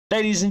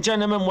Ladies and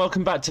gentlemen,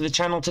 welcome back to the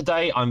channel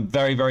today. I'm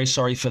very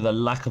sorry for the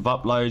lack of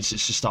uploads.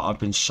 It's just that I've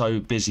been so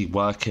busy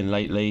working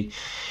lately.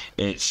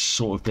 It's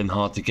sort of been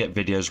hard to get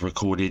videos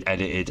recorded,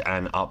 edited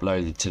and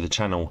uploaded to the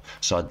channel.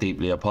 So I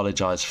deeply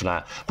apologise for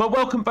that. But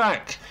welcome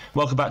back.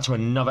 Welcome back to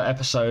another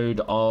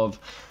episode of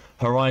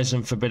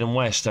Horizon Forbidden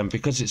West. And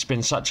because it's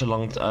been such a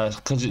long,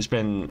 because it's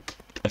been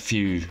a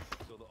few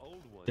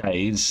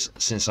days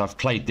since I've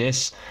played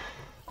this,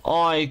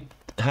 I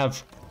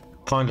have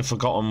kind of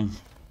forgotten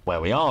where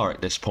we are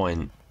at this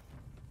point.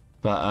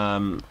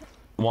 But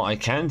what I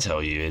can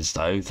tell you is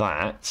though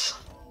that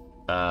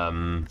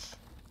Aloy, I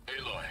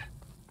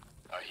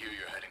hear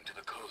you're heading to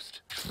the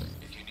coast.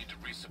 If you need to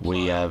resupply,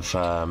 we have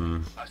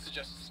I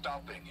suggest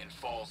stopping in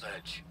Falls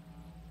Edge.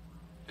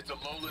 It's a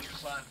lowland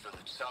clan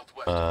village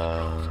southwest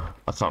of the grove.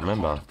 I can't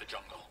remember. Of the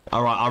jungle.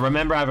 All right, I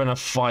remember having a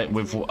fight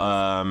with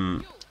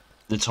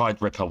the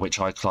Tide Ripper, which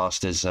I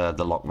classed as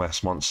the Loch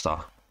Ness monster.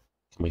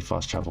 Can we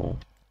fast travel?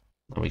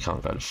 We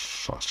can't go to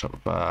fast travel,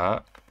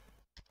 but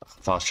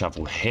fast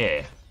travel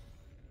here.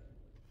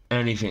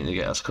 Anything to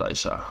get us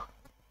closer.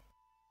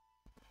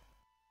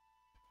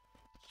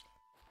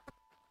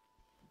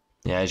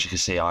 Yeah, as you can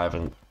see, I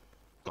haven't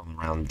gone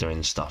around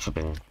doing stuff. I've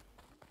been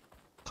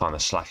kind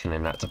of slacking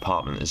in that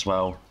department as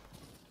well.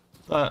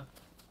 But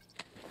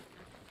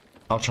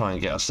I'll try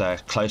and get us there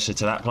closer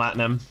to that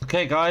platinum.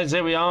 Okay, guys,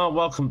 here we are.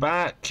 Welcome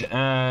back.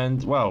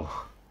 And, well,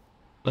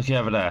 looky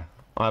over there.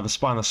 I have a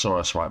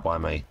Spinosaurus right by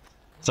me.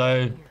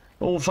 So,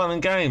 all fun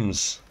and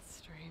games.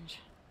 Strange.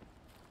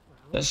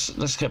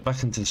 Let's get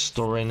back into the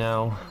story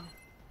now.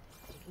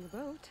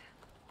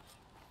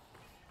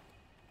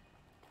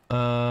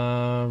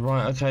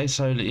 Right, okay,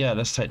 so yeah,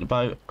 let's take the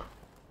boat.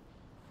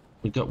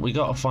 We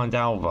got to find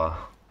Alva.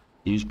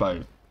 Use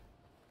boat.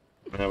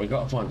 Yeah, we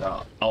got to find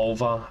out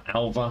Alva,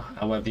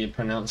 however you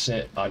pronounce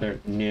it. I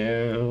don't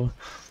know.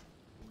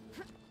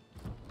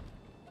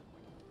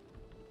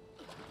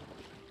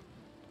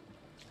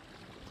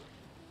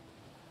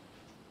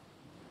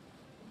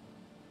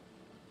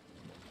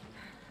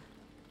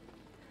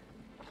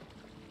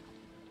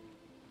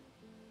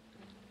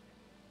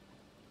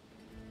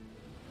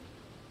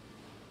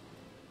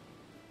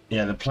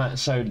 Yeah, the plan.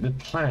 So the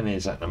plan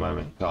is at the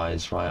moment,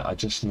 guys. Right, I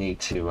just need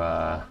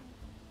to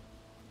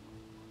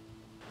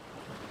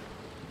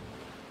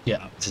get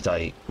up to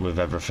date with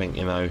everything.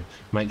 You know,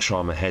 make sure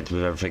I'm ahead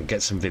with everything.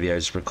 Get some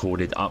videos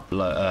recorded,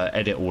 upload,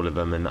 edit all of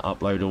them, and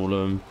upload all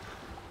of them.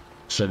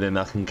 So then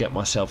I can get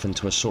myself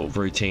into a sort of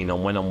routine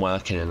on when I'm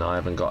working and I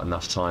haven't got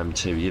enough time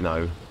to, you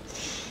know,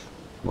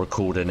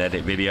 record and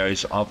edit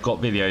videos. I've got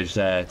videos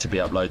there to be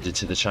uploaded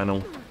to the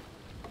channel.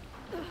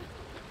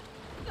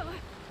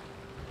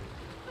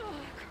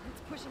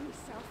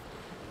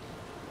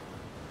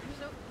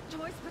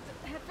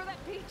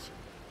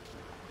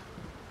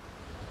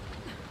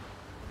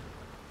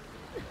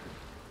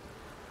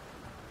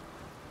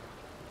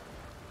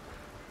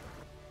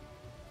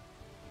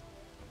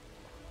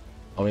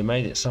 Oh, we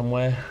made it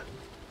somewhere.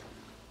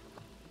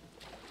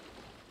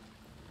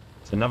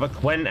 It's another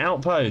Quen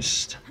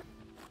outpost.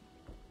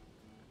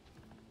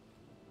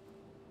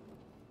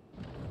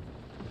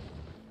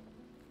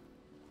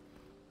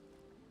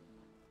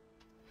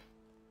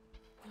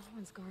 No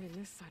one's guarding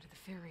this side of the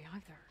ferry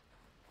either.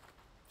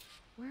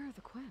 Where are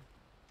the Quen?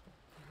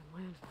 They're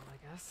on landfall, I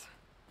guess.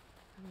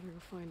 I better go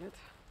find it.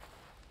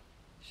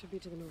 Should be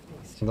to the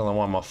northeast. I don't know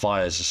why my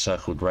fires are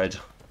circled red.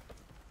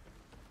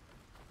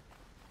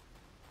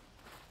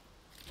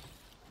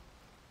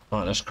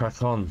 Right, let's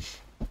crack on.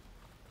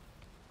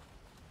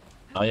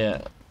 Oh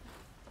yeah,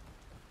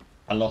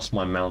 I lost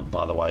my mount,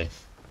 by the way.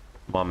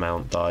 My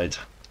mount died.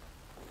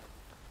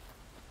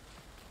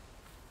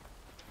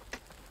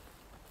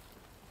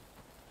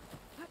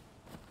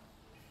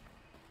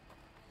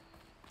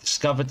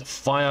 Discovered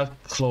Fire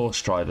Claw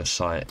Strider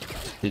site.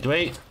 Did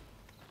we?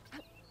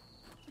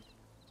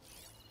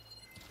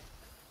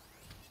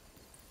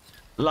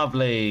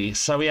 Lovely.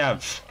 So we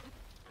have.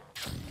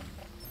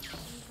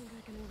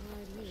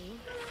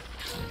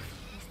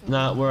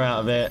 No, we're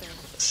out of it.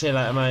 See you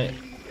later, mate.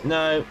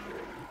 No.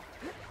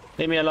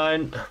 Leave me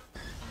alone.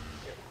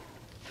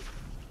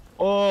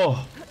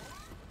 Oh.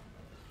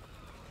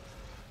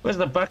 Where's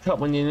the backup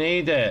when you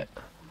need it?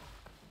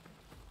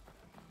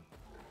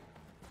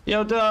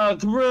 Yo,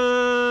 Doug,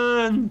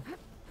 run!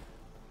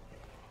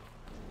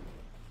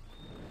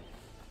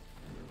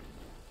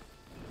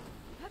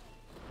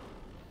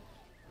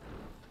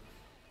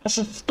 That's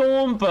a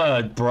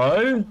stormbird,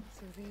 bro.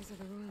 So these are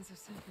the ruins of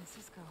San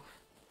Francisco.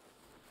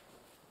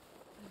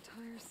 An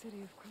entire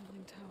city of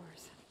crumbling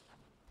towers.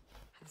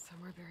 And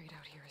somewhere buried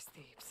out here is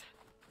Thebes.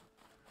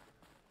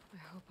 I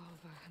hope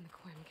Alva and the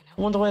Quen can help.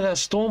 I wonder where that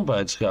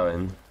stormbird's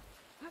going.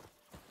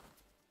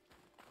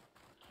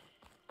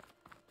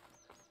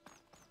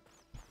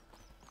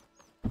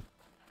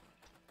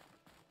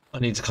 I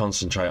need to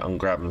concentrate on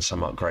grabbing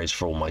some upgrades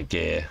for all my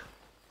gear.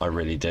 I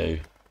really do.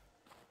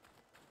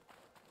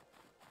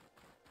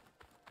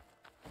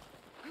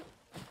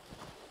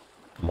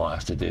 Might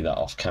have to do that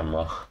off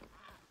camera.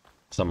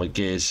 So my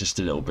gear's just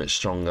a little bit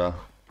stronger.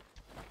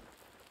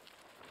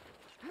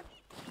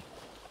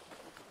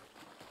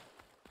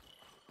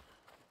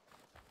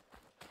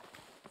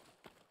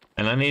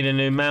 I need a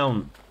new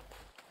mount.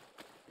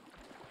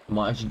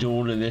 Might have to do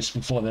all of this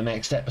before the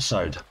next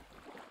episode.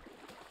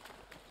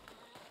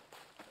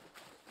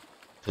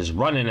 Because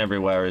running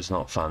everywhere is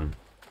not fun.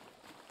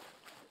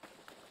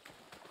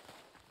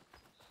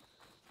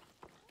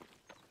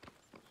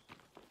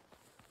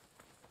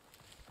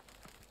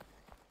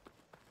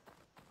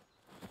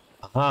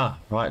 Aha,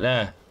 right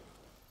there.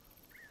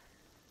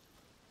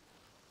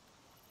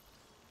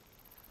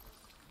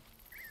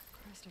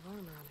 Crest of armor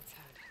on its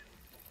head.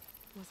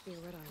 Must be a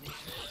red eye.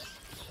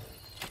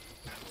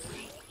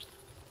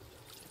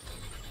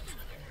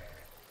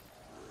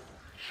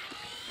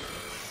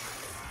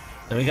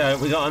 There we go,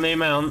 we got a new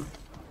mount.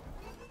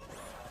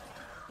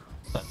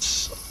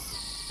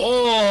 That's...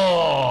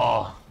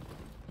 Oh!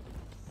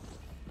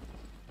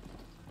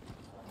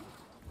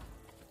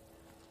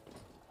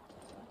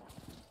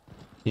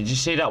 Did you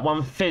see that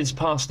one fizz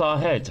past our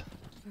head?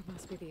 That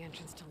must be the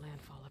entrance to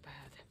landfall up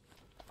ahead.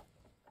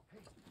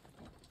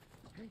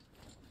 Hey.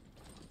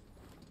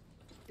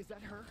 Is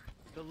that her?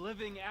 The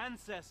living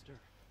ancestor.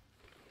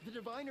 The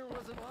diviner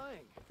wasn't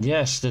lying.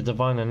 Yes, the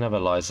diviner never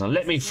lies. Now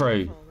let me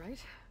through. Landfall, right?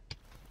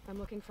 I'm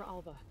looking for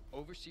Alva.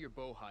 Overseer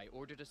Bohai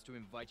ordered us to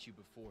invite you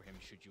before him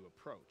should you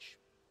approach.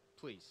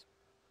 Please,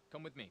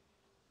 come with me.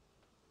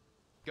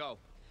 Go.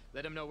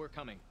 Let him know we're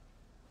coming.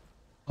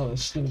 Oh,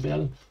 this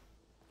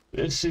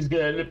is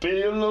gonna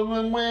be a long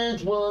and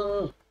weird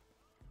one.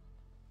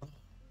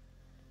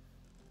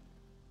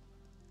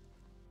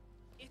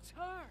 It's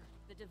her!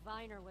 The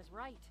diviner was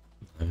right.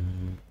 No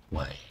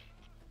way.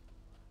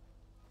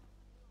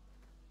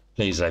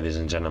 Please, ladies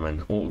and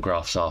gentlemen,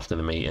 autographs after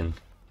the meeting.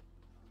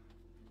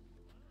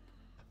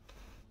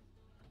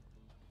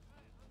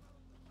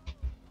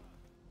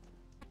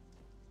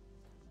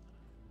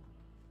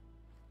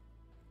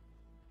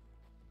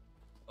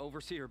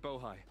 Overseer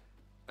Bohai,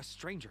 a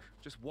stranger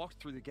just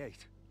walked through the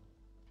gate.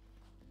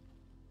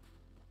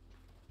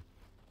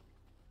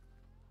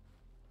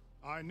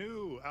 I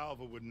knew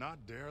Alva would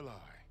not dare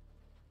lie.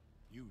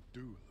 You do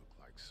look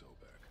like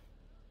Sobek.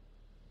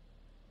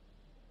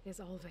 Is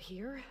Alva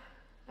here?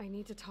 I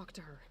need to talk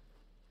to her.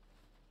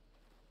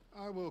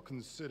 I will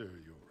consider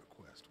your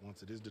request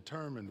once it is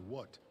determined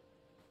what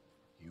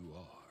you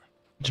are.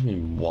 What do you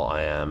mean, what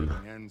I am?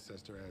 An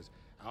ancestor as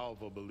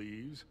Alva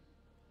believes,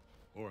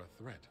 or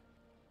a threat,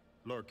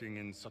 lurking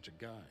in such a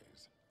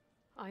guise.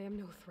 I am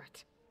no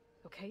threat,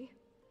 okay?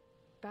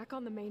 Back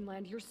on the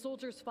mainland, your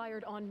soldiers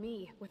fired on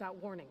me without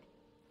warning.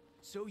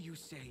 So you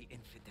say,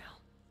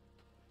 infidel.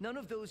 None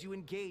of those you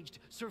engaged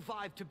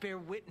survived to bear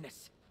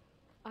witness.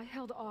 I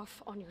held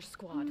off on your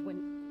squad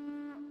when...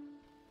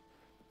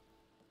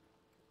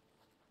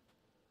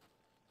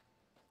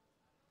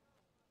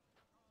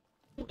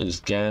 What is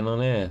going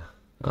on here?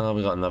 Oh,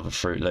 we got another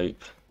Fruit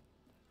Loop.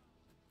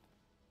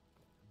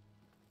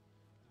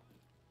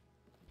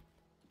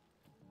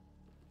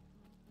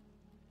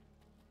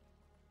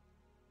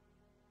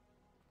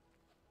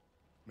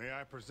 May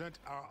I present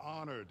our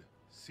honored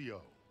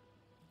CO.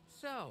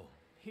 So,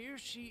 here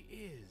she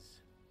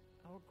is,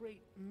 our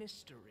great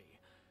mystery.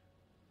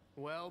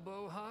 Well,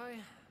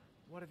 Bohai,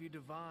 what have you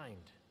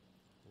divined?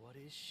 What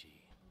is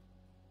she?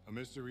 A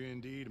mystery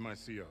indeed, my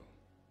CO.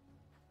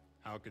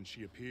 How can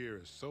she appear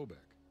as Sobek,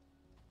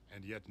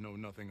 and yet know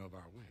nothing of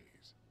our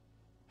ways?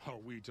 Are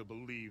we to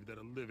believe that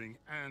a living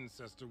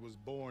ancestor was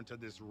born to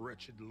this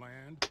wretched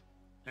land?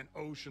 An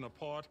ocean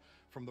apart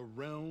from the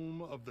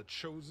realm of the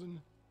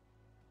Chosen?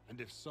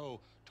 And if so,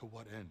 to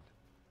what end?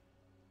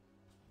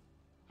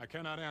 I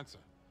cannot answer.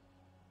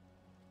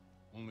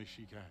 Only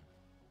she can.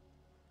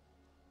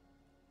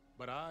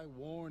 But I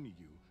warn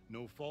you,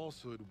 no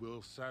falsehood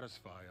will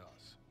satisfy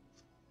us.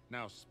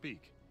 Now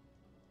speak.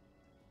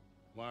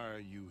 Why are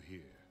you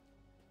here?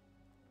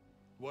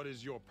 What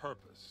is your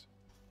purpose?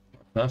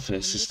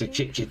 Purpose is to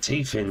kick your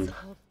teeth in.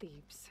 Called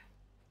Thebes.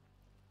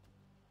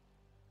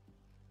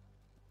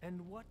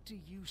 And what do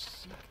you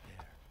seek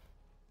there?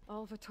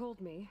 Alva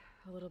told me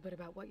a little bit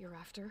about what you're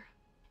after.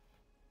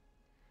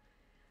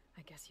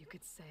 I guess you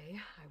could say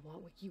I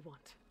want what you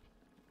want.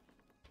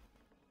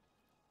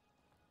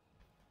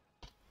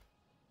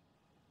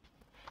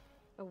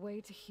 A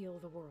way to heal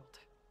the world.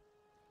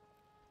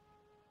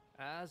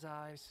 As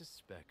I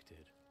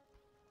suspected.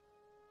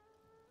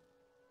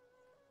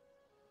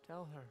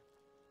 Tell her.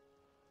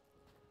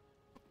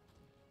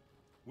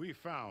 We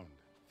found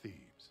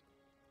Thebes,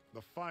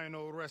 the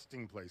final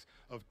resting place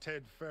of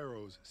Ted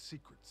Pharaoh's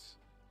secrets.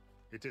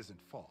 It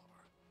isn't far,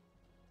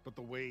 but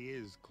the way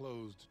is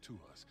closed to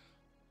us.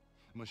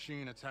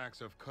 Machine attacks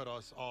have cut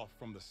us off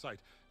from the site.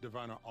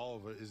 Diviner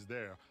Alva is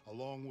there,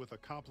 along with a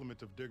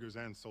complement of diggers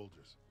and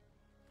soldiers.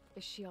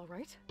 Is she all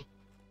right?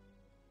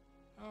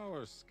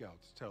 Our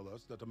scouts tell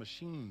us that a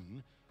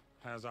machine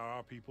has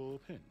our people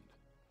pinned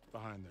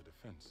behind their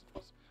defenses,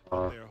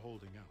 but they're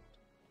holding out.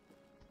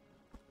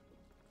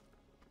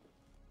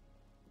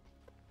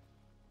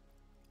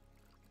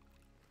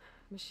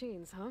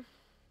 Machines, huh?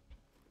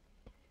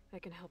 I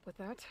can help with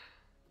that.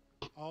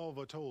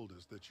 Alva told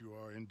us that you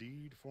are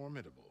indeed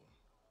formidable.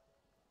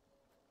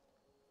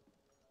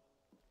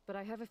 But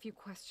I have a few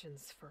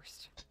questions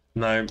first.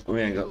 No,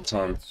 we ain't got We'll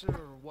time. answer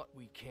what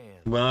we can.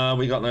 Well,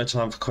 we got no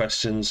time for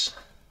questions.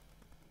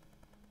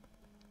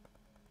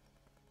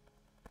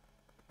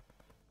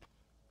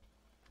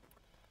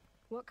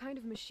 What kind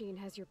of machine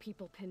has your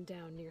people pinned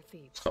down near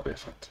Thebes? It's gotta be a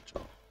factor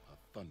job.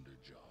 A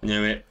thunderjaw.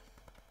 Knew it.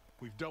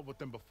 We've dealt with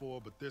them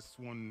before, but this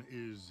one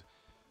is...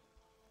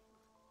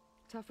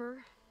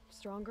 Tougher,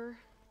 stronger,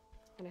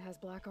 and it has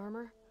black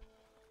armor?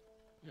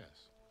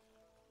 Yes.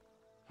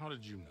 How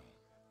did you know?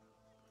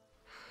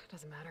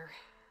 Doesn't matter.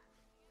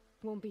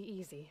 Won't be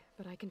easy,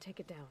 but I can take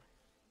it down.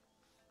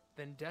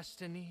 Then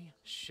destiny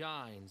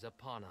shines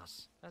upon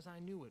us, as I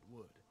knew it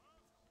would.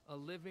 A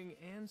living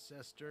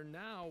ancestor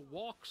now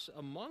walks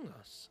among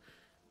us.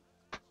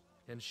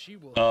 And she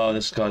will... Oh,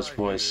 this guy's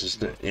voice is...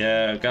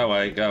 Yeah, go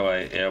away, go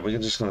away. Yeah, we're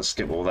just gonna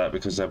skip all that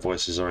because their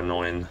voices are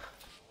annoying.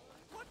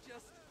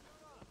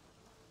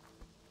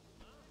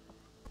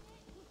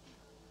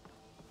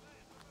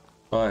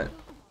 Right.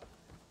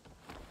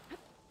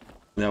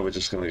 Now we're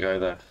just gonna go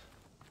there.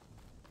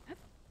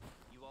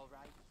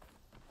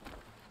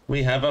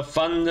 We have a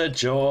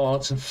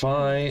thunderjaw to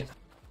fight.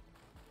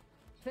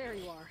 There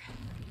you are.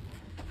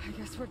 I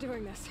guess we're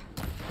doing this.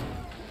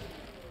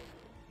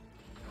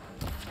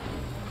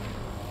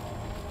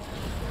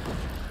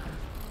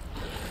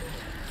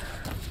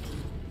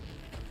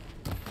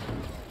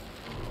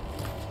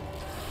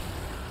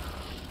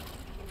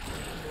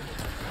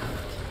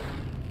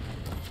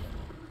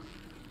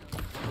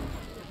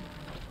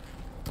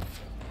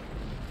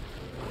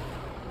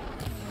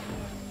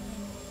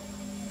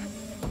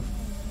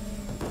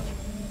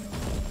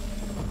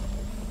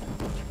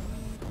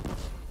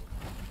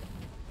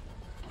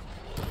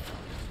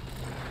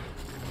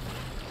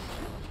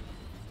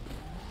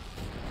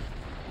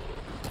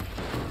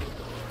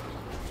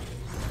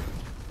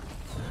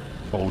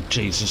 Oh,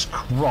 Jesus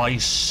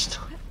Christ.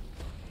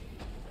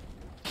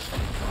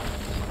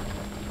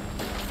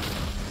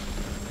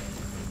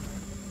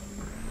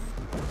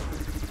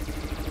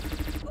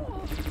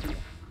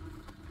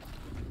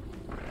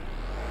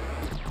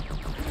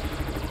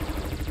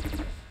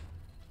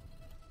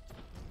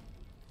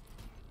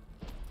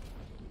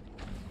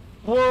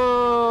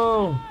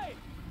 Whoa!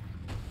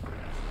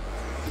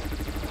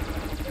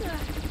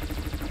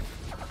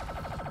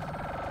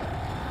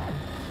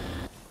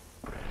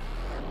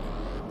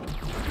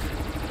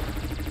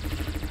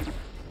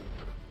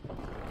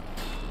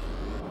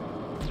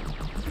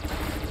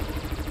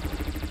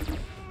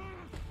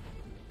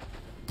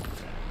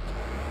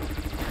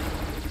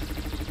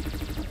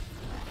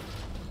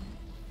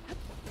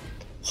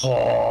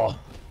 Oh,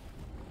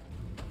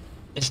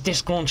 is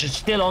disc launcher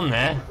still on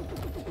there?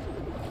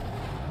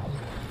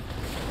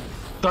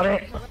 Got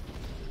it.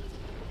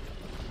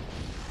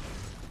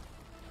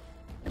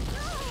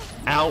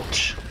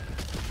 Ouch.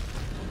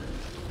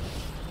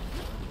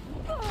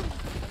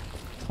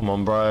 Come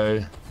on,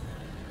 bro.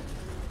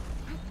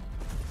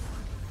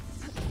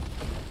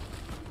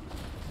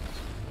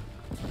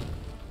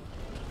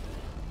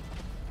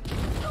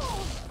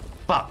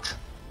 Fuck.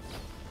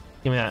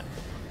 Give me that.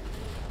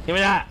 Give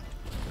me that.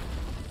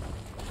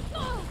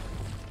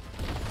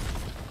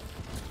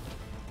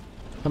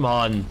 Come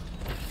on.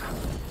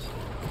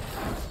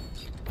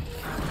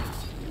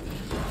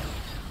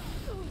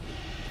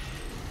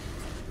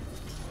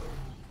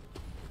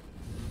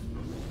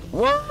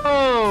 Whoa,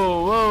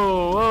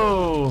 whoa,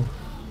 whoa.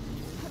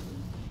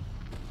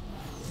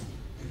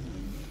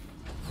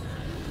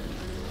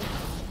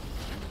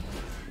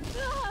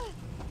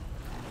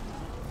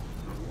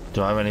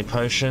 Do I have any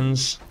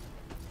potions?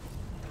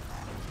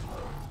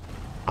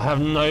 I have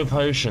no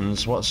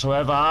potions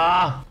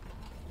whatsoever.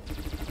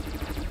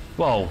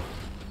 Whoa.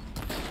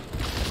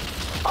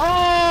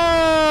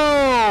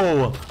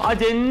 Oh! I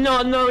did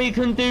not know he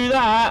can do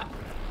that.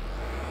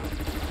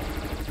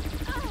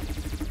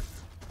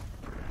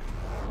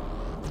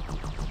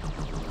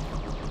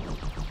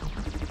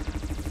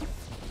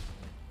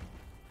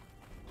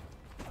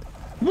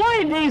 Why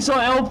are these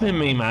not helping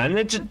me, man?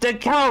 They're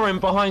cowering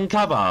behind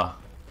cover.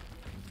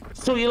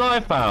 Sort your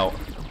life out.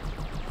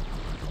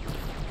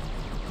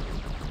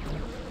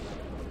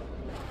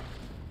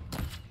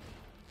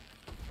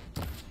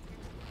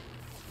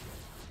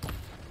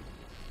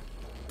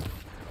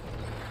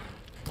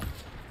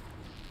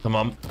 Come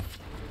on.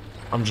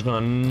 I'm just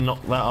gonna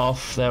knock that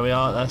off. There we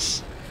are.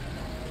 That's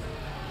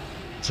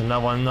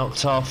another one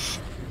knocked off.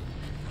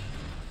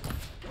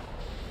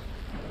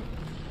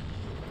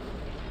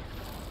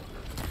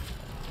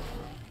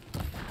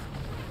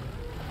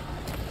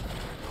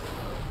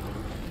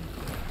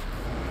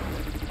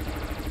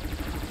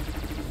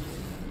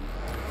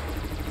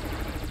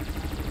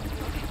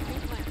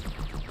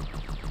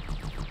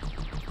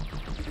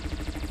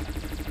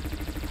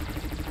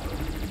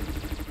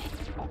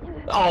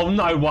 Oh,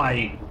 no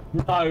way.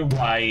 No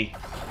way.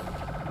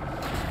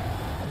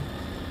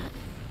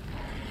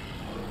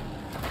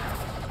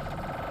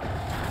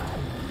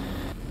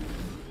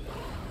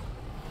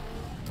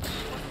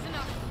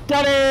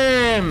 Got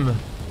him!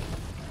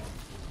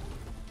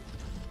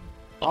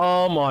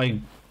 Oh my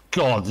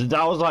god,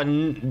 that was like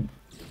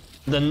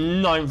the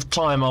 9th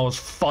time I was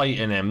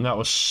fighting him. That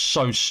was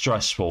so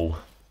stressful.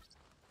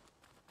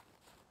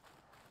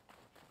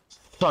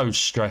 So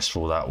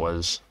stressful that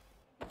was.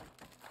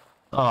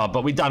 Ah,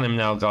 but we done him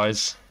now,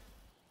 guys.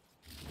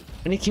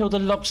 And he killed a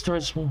lobster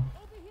as well.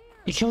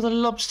 He killed a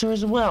lobster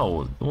as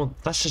well. Well,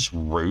 that's just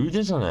rude,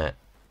 isn't it?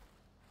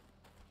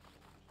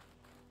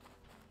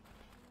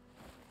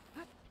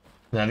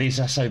 Now these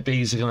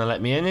SOBs are gonna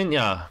let me in, ain't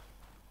ya?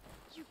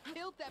 You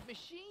killed that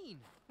machine.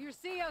 Your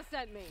CEO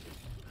sent me.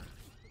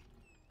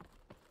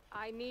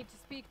 I need to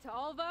speak to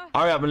Alva.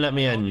 Hurry up and let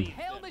me in.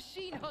 Hail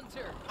machine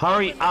hunter.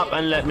 Hurry up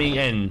and let me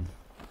in.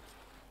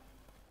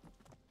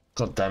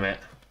 God damn it.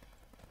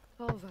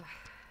 Alva,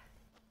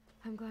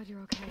 I'm glad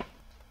you're okay.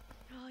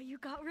 Oh, you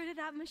got rid of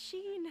that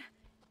machine.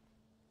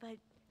 But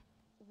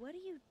what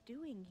are you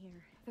doing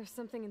here? There's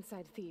something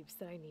inside Thebes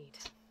that I need.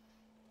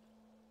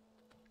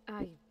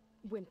 I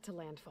went to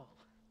landfall.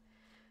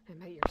 I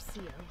met your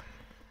CEO.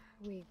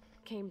 We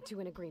came to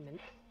an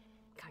agreement,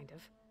 kind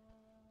of.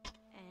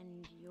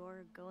 And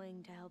you're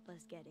going to help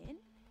us get in?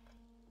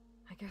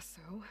 I guess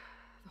so.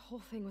 The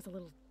whole thing was a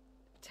little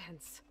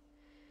tense.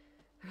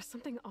 There was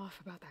something off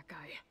about that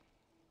guy.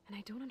 And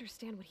I don't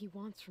understand what he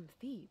wants from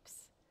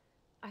Thebes.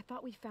 I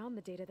thought we found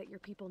the data that your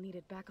people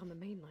needed back on the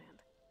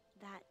mainland.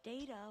 That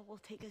data will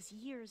take us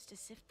years to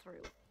sift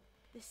through.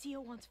 The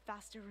CEO wants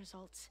faster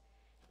results.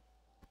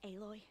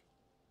 Aloy,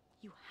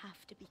 you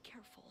have to be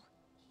careful.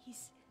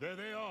 There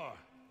they are.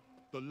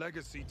 The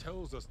legacy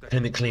tells us that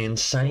Clinically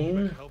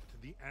insane.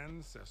 helped the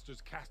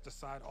ancestors cast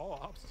aside all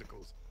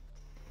obstacles.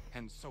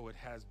 And so it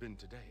has been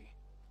today.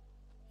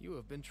 You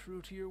have been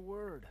true to your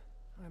word.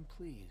 I'm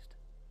pleased.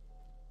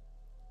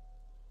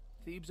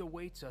 Thebes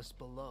awaits us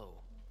below,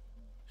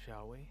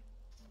 shall we?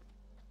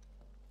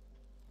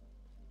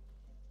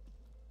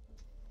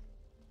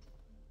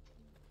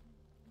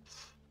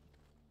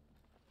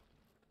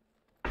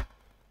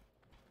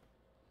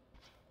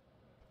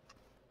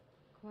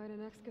 Quite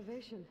an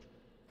excavation.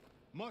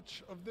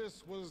 Much of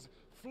this was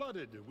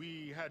flooded.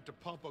 We had to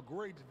pump a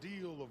great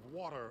deal of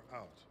water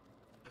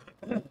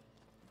out.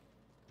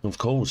 Of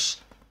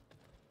course.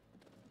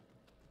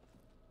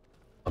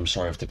 I'm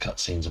sorry if the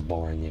cutscenes are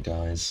boring you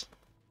guys.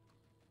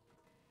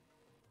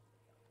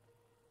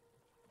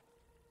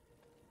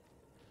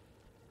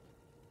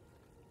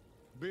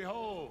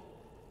 Behold,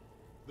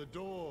 the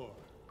door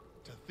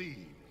to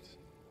Thebes.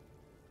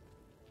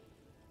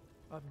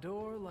 A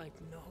door like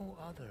no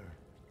other.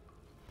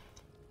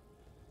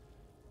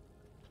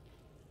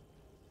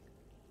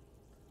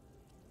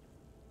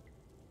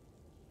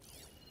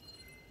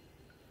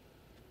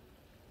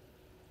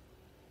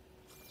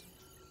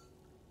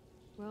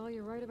 Well,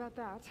 you're right about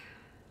that.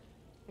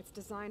 It's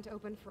designed to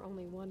open for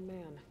only one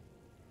man.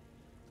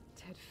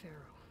 Ted Faro.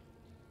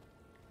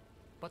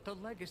 But the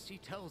legacy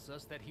tells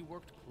us that he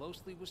worked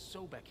closely with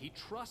Sobek. He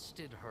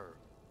trusted her.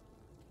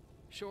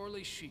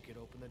 Surely she could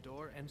open the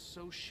door, and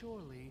so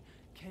surely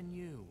can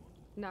you.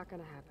 Not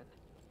gonna happen.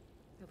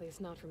 At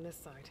least not from this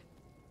side.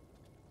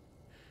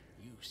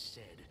 You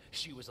said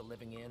she was a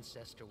living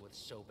ancestor with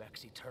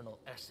Sobek's eternal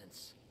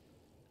essence.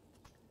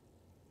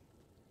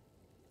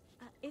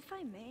 If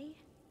I may,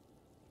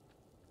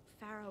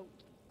 Pharaoh,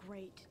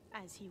 great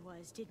as he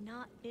was, did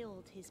not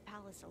build his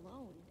palace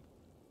alone.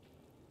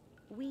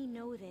 We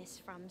know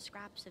this from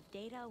scraps of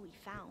data we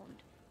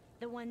found,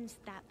 the ones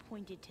that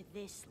pointed to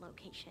this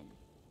location.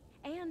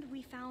 And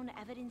we found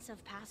evidence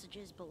of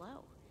passages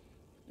below.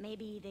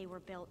 Maybe they were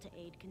built to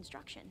aid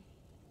construction.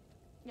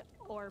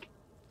 Or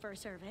for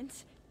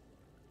servants.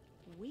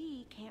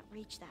 We can't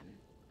reach them.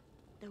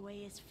 The way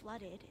is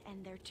flooded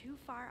and they're too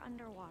far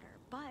underwater,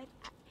 but...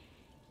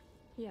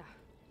 Yeah.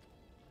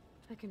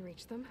 I can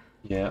reach them.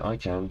 Yeah, I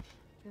can.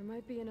 There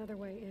might be another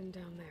way in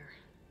down there.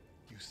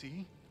 You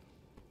see?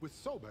 With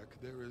Sobek,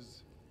 there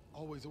is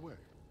always a way.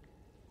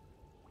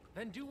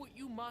 Then do what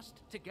you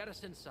must to get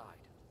us inside.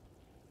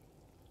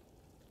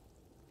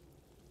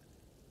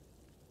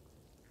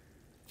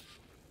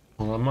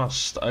 Well, I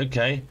must.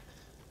 Okay.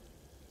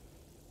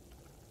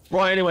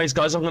 Right, anyways,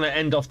 guys, I'm going to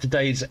end off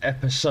today's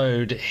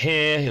episode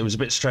here. It was a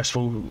bit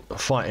stressful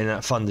fighting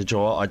that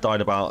Thunderjaw. I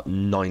died about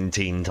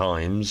 19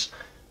 times.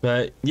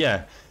 But,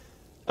 yeah.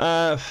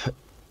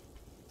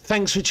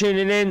 Thanks for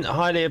tuning in.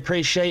 Highly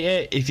appreciate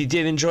it. If you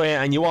did enjoy it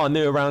and you are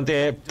new around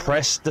here,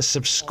 press the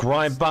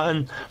subscribe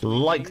button.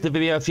 Like the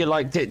video if you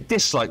liked it.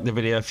 Dislike the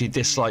video if you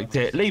disliked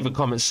it. Leave a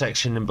comment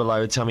section and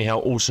below and tell me how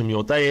awesome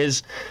your day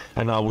is.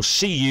 And I will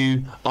see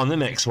you on the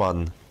next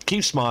one.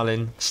 Keep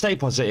smiling, stay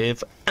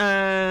positive,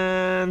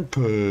 and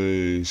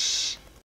peace.